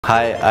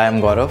Hi, I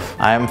am Gaurav.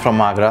 I am from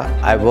Agra.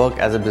 I work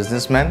as a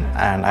businessman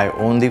and I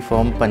own the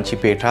firm Panchhi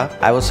Petha.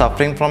 I was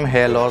suffering from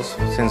hair loss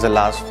since the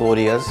last 4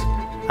 years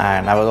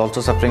and I was also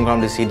suffering from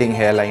receding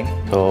hairline.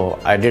 So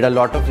I did a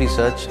lot of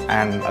research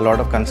and a lot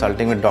of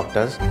consulting with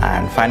doctors,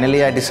 and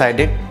finally I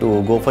decided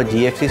to go for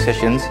GFC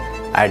sessions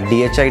at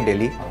DHI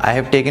Delhi. I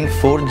have taken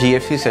 4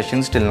 GFC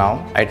sessions till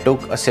now. I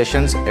took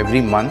sessions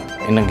every month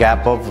in a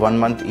gap of 1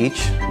 month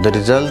each. The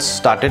results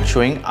started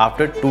showing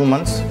after 2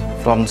 months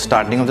from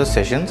starting of the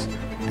sessions,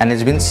 and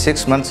it's been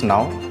 6 months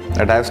now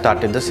that I have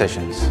started the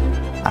sessions,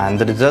 and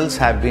the results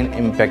have been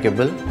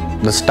impeccable.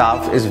 The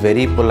staff is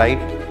very polite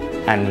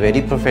and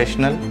very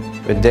professional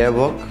with their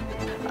work.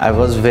 I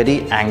was very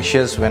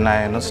anxious when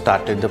I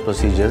started the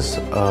procedures,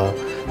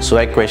 so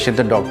I questioned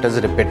the doctors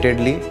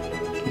repeatedly.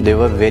 They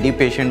were very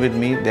patient with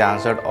me. They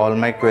answered all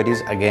my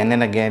queries again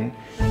and again,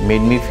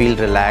 made me feel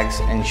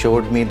relaxed, and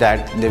showed me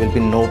that there will be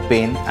no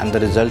pain and the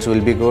results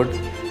will be good.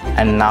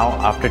 And now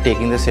after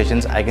taking the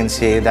sessions, I can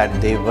say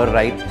that they were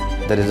right.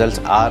 The results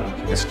are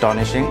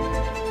astonishing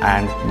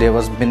and there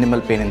was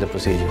minimal pain in the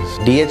procedures.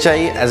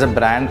 DHI as a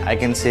brand, I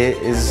can say,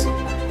 is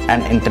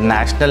an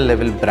international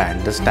level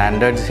brand. The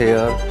standards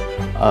here,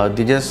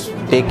 they just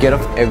take care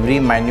of every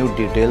minute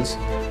details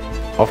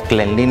of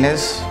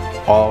cleanliness,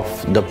 of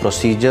the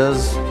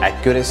procedures,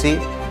 accuracy,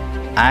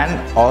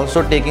 and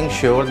also taking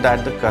sure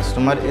that the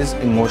customer is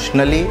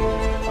emotionally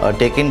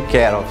taken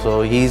care of.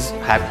 So he's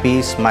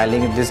happy,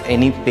 smiling. If there's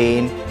any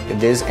pain, if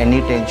there's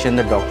any tension,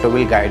 the doctor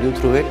will guide you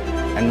through it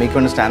and make you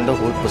understand the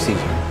whole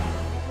procedure.